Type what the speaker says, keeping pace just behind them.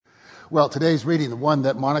Well, today's reading, the one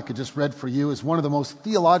that Monica just read for you, is one of the most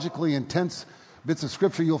theologically intense bits of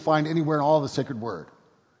Scripture you'll find anywhere in all of the sacred word.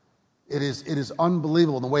 It is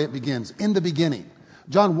unbelievable in the way it begins. In the beginning.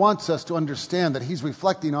 John wants us to understand that he's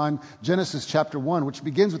reflecting on Genesis chapter 1, which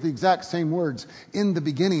begins with the exact same words, in the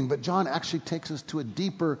beginning. But John actually takes us to a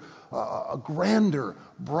deeper, a grander,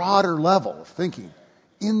 broader level of thinking.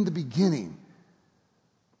 In the beginning,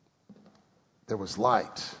 there was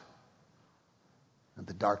light, and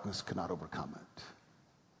the darkness could not overcome it.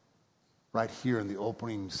 Right here in the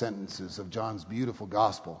opening sentences of John's beautiful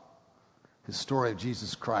gospel, his story of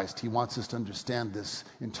Jesus Christ, he wants us to understand this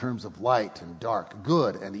in terms of light and dark,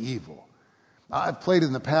 good and evil. I've played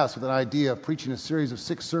in the past with an idea of preaching a series of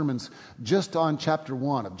 6 sermons just on chapter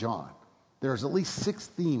 1 of John. There's at least 6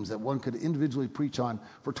 themes that one could individually preach on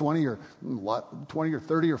for 20 or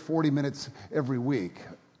 30 or 40 minutes every week.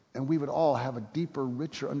 And we would all have a deeper,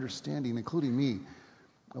 richer understanding, including me,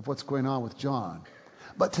 of what's going on with John.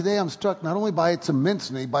 But today I'm struck not only by its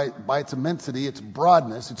immensity, its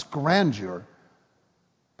broadness, its grandeur,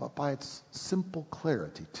 but by its simple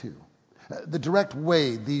clarity too. The direct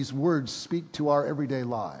way these words speak to our everyday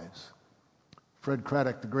lives. Fred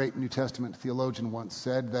Craddock, the great New Testament theologian, once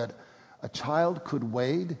said that a child could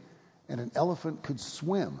wade and an elephant could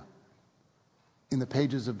swim in the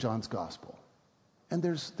pages of John's gospel. And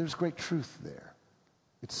there's great truth there.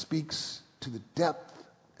 It speaks to the depth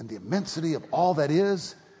and the immensity of all that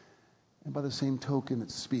is, and by the same token, it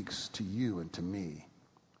speaks to you and to me.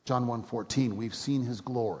 John 1:14, we've seen his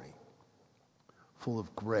glory, full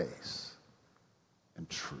of grace and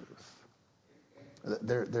truth.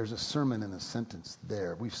 There's a sermon in a sentence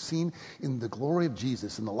there. We've seen in the glory of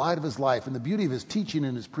Jesus, in the light of his life, in the beauty of his teaching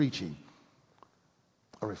and his preaching,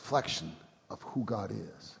 a reflection of who God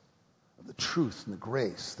is, of the truth and the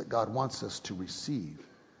grace that God wants us to receive.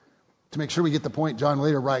 To make sure we get the point, John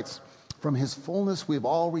later writes, from his fullness we have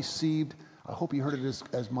all received, I hope you heard it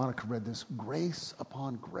as Monica read this, grace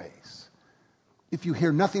upon grace. If you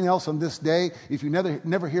hear nothing else on this day, if you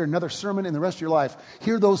never hear another sermon in the rest of your life,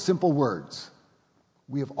 hear those simple words.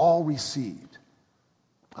 We have all received.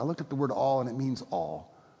 I looked at the word all and it means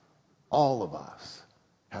all. All of us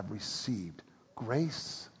have received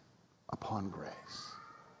grace upon grace.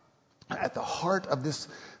 At the heart of this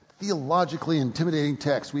theologically intimidating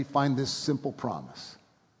text, we find this simple promise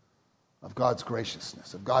of God's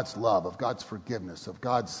graciousness, of God's love, of God's forgiveness, of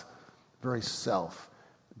God's very self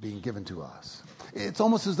being given to us. It's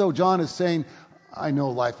almost as though John is saying, I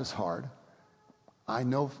know life is hard. I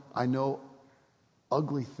know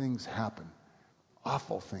ugly things happen.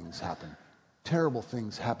 Awful things happen. Terrible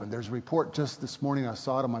things happen. There's a report just this morning, I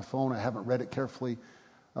saw it on my phone, I haven't read it carefully,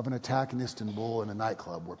 of an attack in Istanbul in a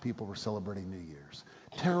nightclub where people were celebrating New Year's.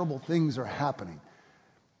 Terrible things are happening.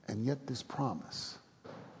 And yet this promise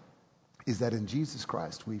is that in Jesus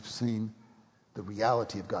Christ we've seen the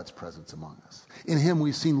reality of God's presence among us. In him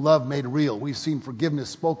we've seen love made real. We've seen forgiveness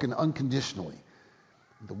spoken unconditionally.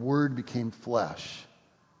 The Word became flesh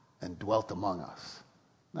and dwelt among us.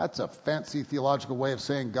 That's a fancy theological way of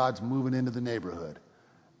saying God's moving into the neighborhood.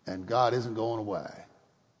 And God isn't going away.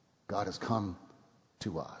 God has come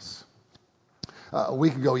to us. A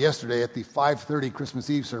week ago yesterday at the 5:30 Christmas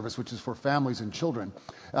Eve service, which is for families and children,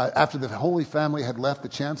 after the Holy Family had left, the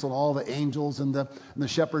chancel and all the angels and the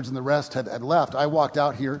shepherds and the rest had left, I walked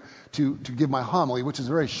out here to give my homily, which is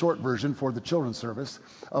a very short version for the children's service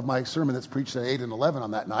of my sermon that's preached at 8 and 11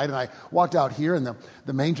 on that night. And I walked out here and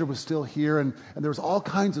the manger was still here and there was all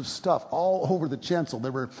kinds of stuff all over the chancel.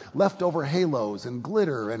 There were leftover halos and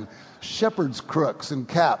glitter and shepherd's crooks and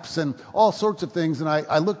caps and all sorts of things. And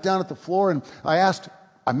I looked down at the floor and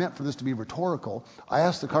I meant for this to be rhetorical. I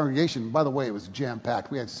asked the congregation, by the way, it was jam-packed.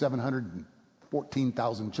 We had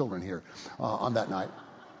 714,000 children here on that night.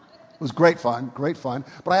 It was great fun.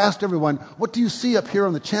 But I asked everyone, what do you see up here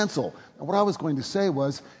on the chancel? And what I was going to say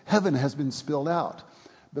was, heaven has been spilled out.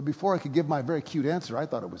 But before I could give my very cute answer, I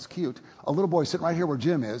thought it was cute, a little boy sitting right here where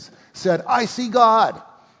Jim is, said, I see God.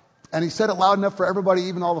 And he said it loud enough for everybody,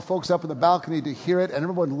 even all the folks up in the balcony, to hear it. And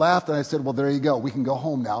everyone laughed. And I said, well, there you go. We can go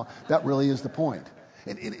home now. That really is the point.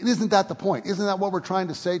 Isn't that the point? Isn't that what we're trying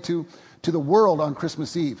to say to the world on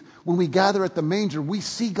Christmas Eve? When we gather at the manger, we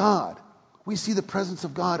see God. We see the presence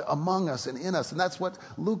of God among us and in us. And that's what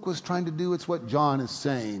Luke was trying to do. It's what John is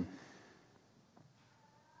saying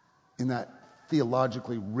in that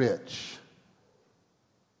theologically rich,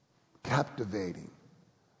 captivating,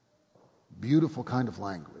 beautiful kind of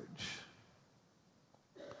language.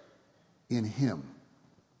 In him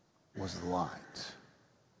was the light.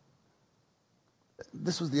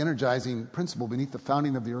 This was the energizing principle beneath the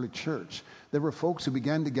founding of the early church. There were folks who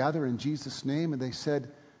began to gather in Jesus' name and they said,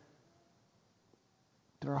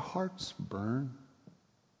 Did our hearts burn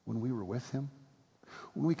when we were with him?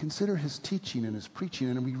 When we consider his teaching and his preaching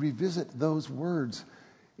and we revisit those words,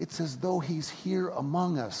 it's as though he's here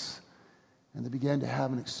among us. And they began to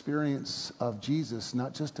have an experience of Jesus,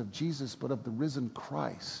 not just of Jesus, but of the risen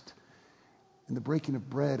Christ, in the breaking of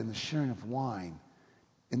bread and the sharing of wine,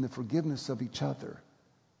 in the forgiveness of each other.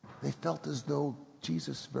 They felt as though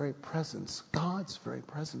Jesus' very presence, God's very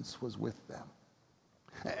presence, was with them.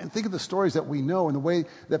 And think of the stories that we know and the way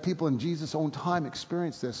that people in Jesus' own time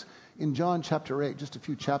experienced this. In John chapter 8, just a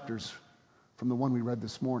few chapters from the one we read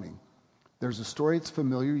this morning, there's a story that's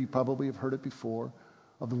familiar, you probably have heard it before,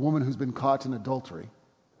 of the woman who's been caught in adultery.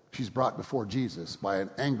 She's brought before Jesus by an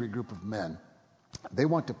angry group of men. They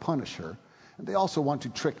want to punish her, and they also want to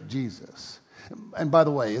trick Jesus. And by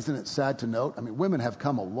the way, isn't it sad to note? I mean, women have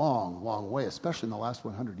come a long, long way, especially in the last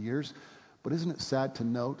 100 years. But isn't it sad to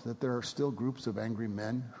note that there are still groups of angry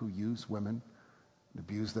men who use women and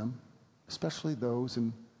abuse them, especially those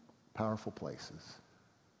in powerful places?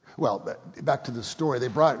 Well, back to the story. They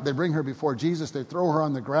bring her before Jesus. They throw her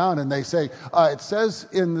on the ground and they say, it says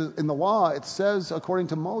in the law, it says according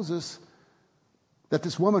to Moses, that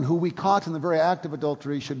this woman who we caught in the very act of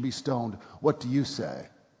adultery should be stoned. What do you say?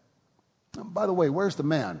 By the way, where's the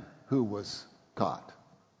man who was caught?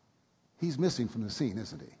 He's missing from the scene,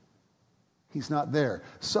 isn't he? He's not there.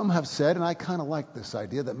 Some have said, and I kind of like this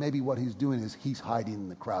idea, that maybe what he's doing is he's hiding in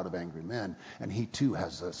the crowd of angry men, and he too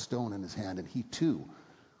has a stone in his hand, and he too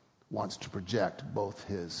wants to project both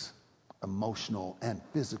his emotional and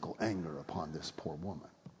physical anger upon this poor woman.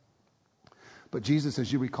 But Jesus,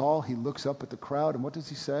 as you recall, he looks up at the crowd, and what does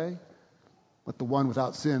he say? Let the one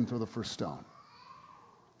without sin throw the first stone.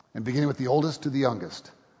 And beginning with the oldest to the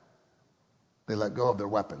youngest, they let go of their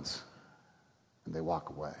weapons, and they walk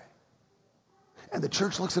away. And the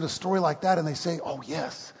church looks at a story like that and they say, oh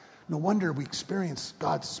yes, no wonder we experience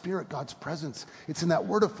God's Spirit, God's presence. It's in that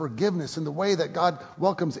word of forgiveness, in the way that God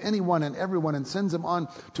welcomes anyone and everyone and sends them on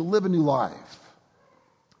to live a new life.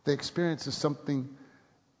 They experience something,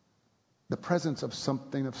 the presence of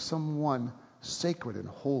something, of someone sacred and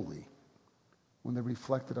holy when they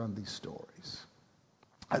reflected on these stories.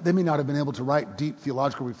 They may not have been able to write deep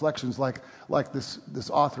theological reflections like this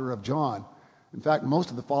author of John. In fact, most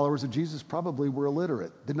of the followers of Jesus probably were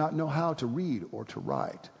illiterate, did not know how to read or to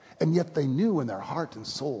write. And yet they knew in their heart and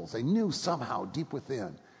souls, they knew somehow deep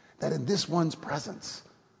within that in this one's presence,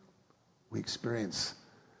 we experience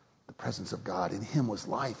the presence of God. In him was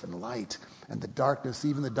life and light, and the darkness,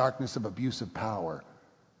 even the darkness of abusive power,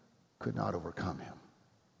 could not overcome him.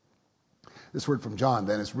 This word from John,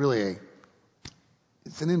 then, is really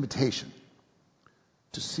it's an invitation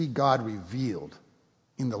to see God revealed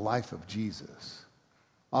in the life of Jesus.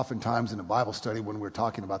 Oftentimes in a Bible study when we're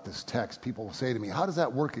talking about this text, people will say to me, how does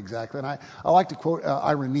that work exactly? And I like to quote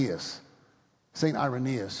Irenaeus, St.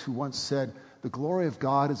 Irenaeus, who once said, the glory of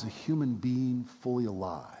God is a human being fully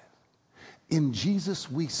alive. In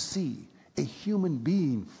Jesus we see a human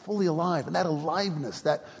being fully alive, and that aliveness,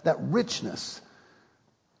 that richness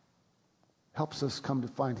helps us come to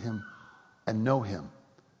find him and know him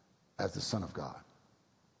as the Son of God.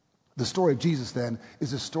 The story of Jesus, then,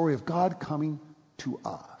 is a story of God coming to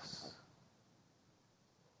us.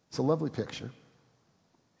 It's a lovely picture.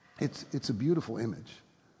 It's a beautiful image.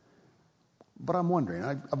 But I'm wondering,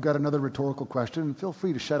 I've got another rhetorical question, and feel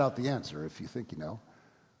free to shout out the answer if you think you know.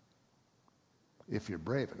 If you're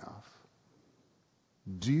brave enough.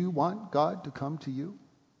 Do you want God to come to you?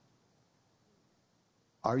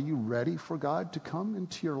 Are you ready for God to come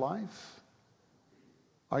into your life?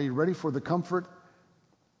 Are you ready for the comfort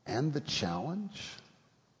and the challenge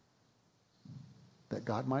that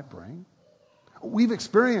God might bring? We've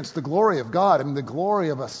experienced the glory of God, I mean, the glory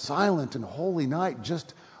of a silent and holy night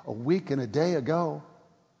just a week and a day ago.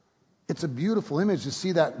 It's a beautiful image to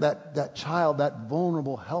see that child, that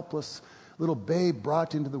vulnerable, helpless little babe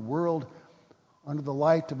brought into the world under the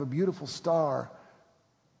light of a beautiful star.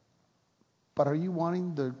 But are you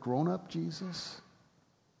wanting the grown-up Jesus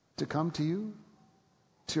to come to you,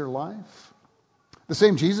 to your life? The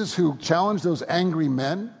same Jesus who challenged those angry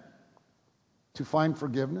men to find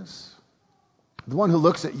forgiveness. The one who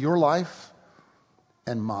looks at your life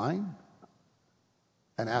and mine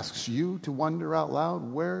and asks you to wonder out loud,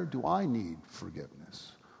 where do I need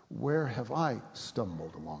forgiveness? Where have I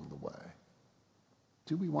stumbled along the way?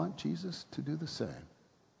 Do we want Jesus to do the same?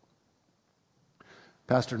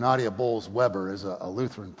 Pastor Nadia Bowles-Weber is a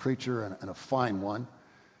Lutheran preacher and a fine one.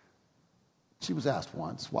 She was asked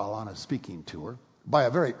once while on a speaking tour by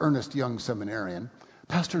a very earnest young seminarian,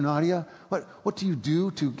 Pastor Nadia, what do you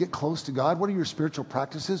do to get close to God? What are your spiritual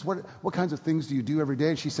practices? What kinds of things do you do every day?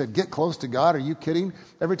 And she said, get close to God? Are you kidding?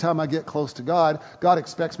 Every time I get close to God, God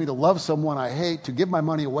expects me to love someone I hate, to give my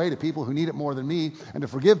money away to people who need it more than me, and to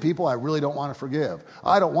forgive people I really don't want to forgive.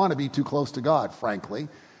 I don't want to be too close to God, frankly.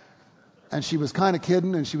 And she was kind of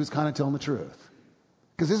kidding, and she was kind of telling the truth.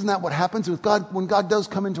 Because isn't that what happens with God? When God does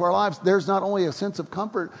come into our lives, there's not only a sense of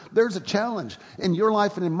comfort, there's a challenge in your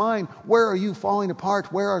life and in mine. Where are you falling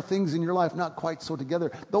apart? Where are things in your life not quite so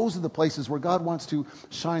together? Those are the places where God wants to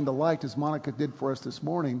shine the light, as Monica did for us this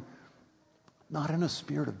morning, not in a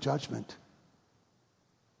spirit of judgment,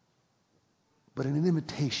 but in an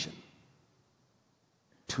invitation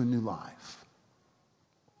to a new life.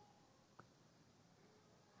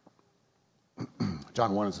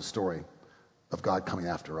 John 1 is a story of God coming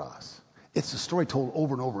after us. It's a story told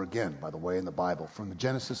over and over again, by the way, in the Bible, from the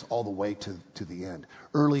Genesis all the way to the end.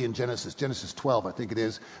 Early in Genesis 12, I think it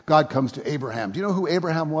is, God comes to Abraham. Do you know who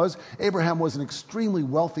Abraham was? Abraham was an extremely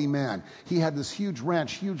wealthy man. He had this huge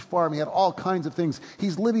ranch, huge farm. He had all kinds of things.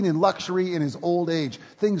 He's living in luxury in his old age.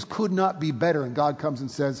 Things could not be better. And God comes and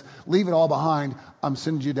says, leave it all behind. I'm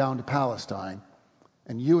sending you down to Palestine.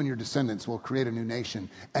 And you and your descendants will create a new nation.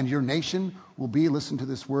 And your nation will be, listen to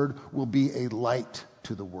this word, will be a light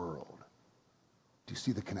to the world. Do you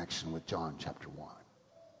see the connection with John chapter 1?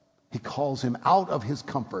 He calls him out of his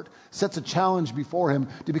comfort, sets a challenge before him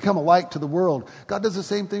to become a light to the world. God does the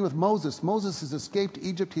same thing with Moses. Moses has escaped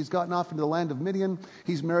Egypt. He's gotten off into the land of Midian.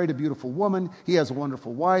 He's married a beautiful woman. He has a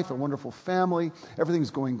wonderful wife, a wonderful family.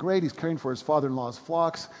 Everything's going great. He's caring for his father-in-law's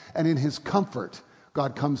flocks. And in his comfort,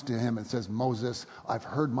 God comes to him and says, Moses, I've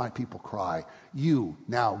heard my people cry. You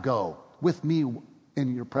now go with me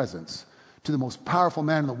in your presence to the most powerful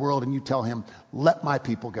man in the world, and you tell him, let my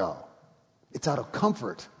people go. It's out of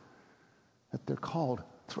comfort that they're called.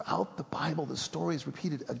 Throughout the Bible, the story is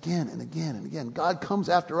repeated again and again and again. God comes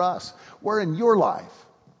after us. Where in your life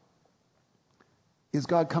is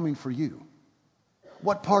God coming for you?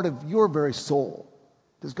 What part of your very soul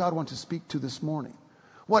does God want to speak to this morning?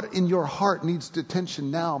 What in your heart needs attention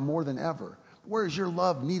now more than ever? Where is your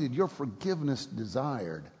love needed, your forgiveness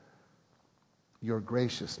desired, your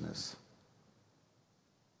graciousness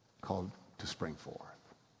called to spring forth?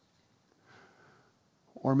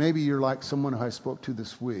 Or maybe you're like someone who I spoke to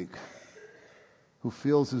this week who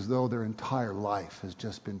feels as though their entire life has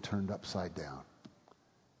just been turned upside down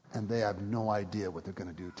and they have no idea what they're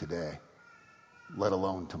going to do today, let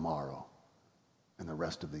alone tomorrow and the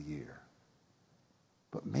rest of the year.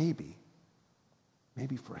 But maybe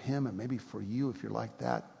for him and maybe for you, if you're like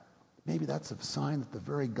that, maybe that's a sign that the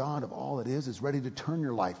very God of all it is ready to turn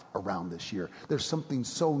your life around this year. There's something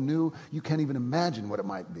so new, you can't even imagine what it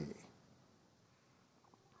might be.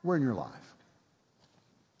 Where in your life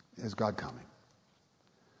is God coming?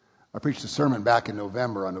 I preached a sermon back in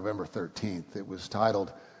November, on November 13th. It was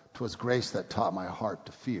titled, "'Twas Grace That Taught My Heart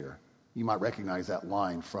to Fear." You might recognize that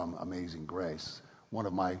line from Amazing Grace, one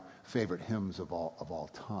of my favorite hymns of all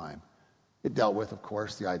time. It dealt with, of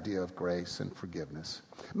course, the idea of grace and forgiveness.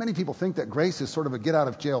 Many people think that grace is sort of a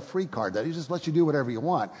get-out-of-jail-free card, that he just lets you do whatever you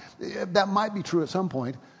want. That might be true at some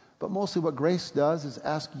point, but mostly what grace does is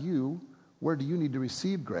ask you, where do you need to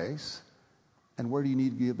receive grace, and where do you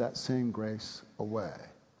need to give that same grace away?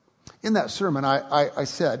 In that sermon, I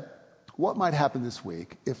said, what might happen this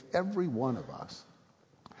week if every one of us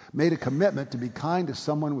made a commitment to be kind to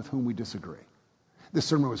someone with whom we disagree? This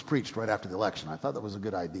sermon was preached right after the election. I thought that was a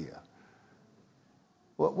good idea.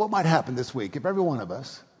 What might happen this week if every one of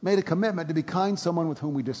us made a commitment to be kind to someone with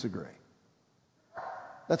whom we disagree?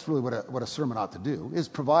 That's really what a sermon ought to do, is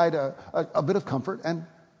provide a bit of comfort and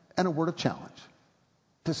a word of challenge,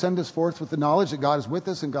 to send us forth with the knowledge that God is with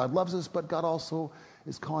us and God loves us, but God also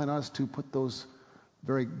is calling us to put those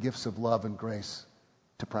very gifts of love and grace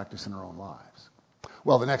to practice in our own lives.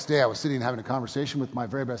 Well, the next day I was sitting and having a conversation with my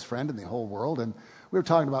very best friend in the whole world, and we were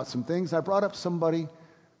talking about some things. I brought up somebody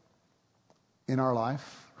in our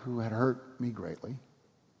life who had hurt me greatly,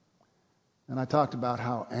 and I talked about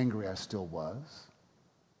how angry I still was,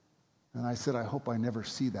 and I said, I hope I never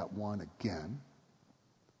see that one again.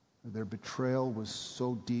 Their betrayal was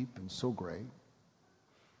so deep and so great.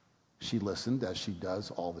 She listened, as she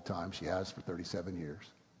does all the time. She has for 37 years.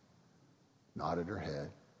 Nodded her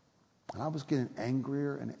head. And I was getting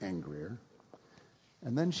angrier and angrier.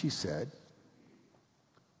 And then she said,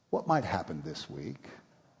 what might happen this week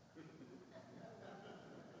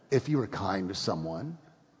if you were kind to someone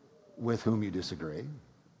with whom you disagree?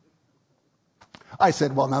 I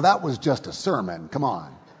said, well, now that was just a sermon. Come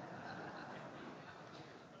on.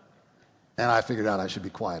 And I figured out I should be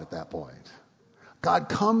quiet at that point. God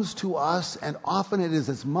comes to us, and often it is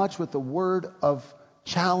as much with a word of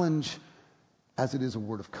challenge as it is a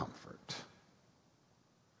word of comfort.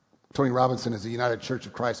 Tony Robinson is a United Church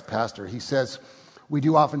of Christ pastor. He says, we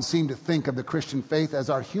do often seem to think of the Christian faith as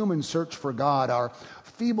our human search for God, our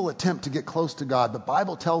feeble attempt to get close to God. The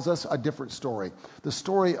Bible tells us a different story. The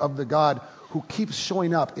story of the God who keeps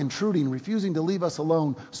showing up, intruding, refusing to leave us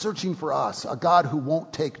alone, searching for us. A God who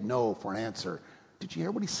won't take no for an answer. Did you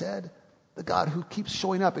hear what he said? The God who keeps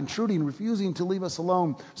showing up, intruding, refusing to leave us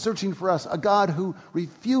alone, searching for us. A God who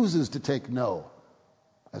refuses to take no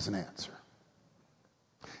as an answer.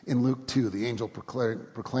 In Luke 2, the angel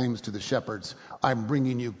proclaims to the shepherds, I'm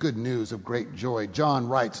bringing you good news of great joy. John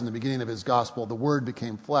writes in the beginning of his gospel, the Word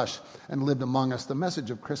became flesh and lived among us. The message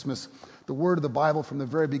of Christmas, the word of the Bible from the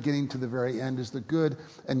very beginning to the very end, is the good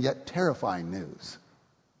and yet terrifying news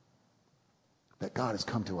that God has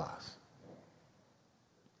come to us.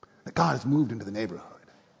 That God has moved into the neighborhood.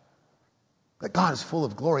 That God is full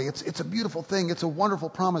of glory. It's a beautiful thing. It's a wonderful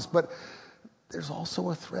promise, but there's also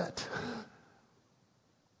a threat.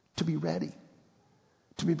 To be ready,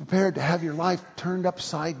 to be prepared to have your life turned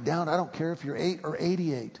upside down. I don't care if you're 8 or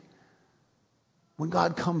 88. When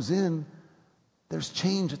God comes in, there's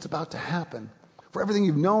change that's about to happen. For everything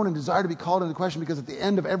you've known and desired to be called into question, because at the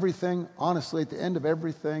end of everything, honestly, at the end of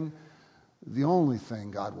everything, the only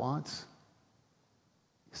thing God wants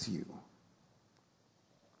is you.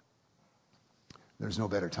 There's no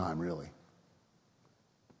better time, really,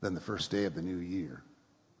 than the first day of the new year,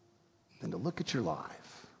 than to look at your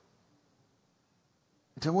life.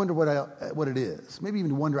 To wonder what it is. Maybe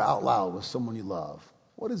even to wonder out loud with someone you love.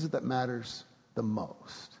 What is it that matters the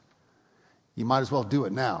most? You might as well do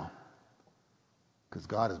it now, because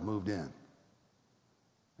God has moved in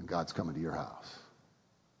and God's coming to your house.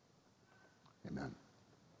 Amen.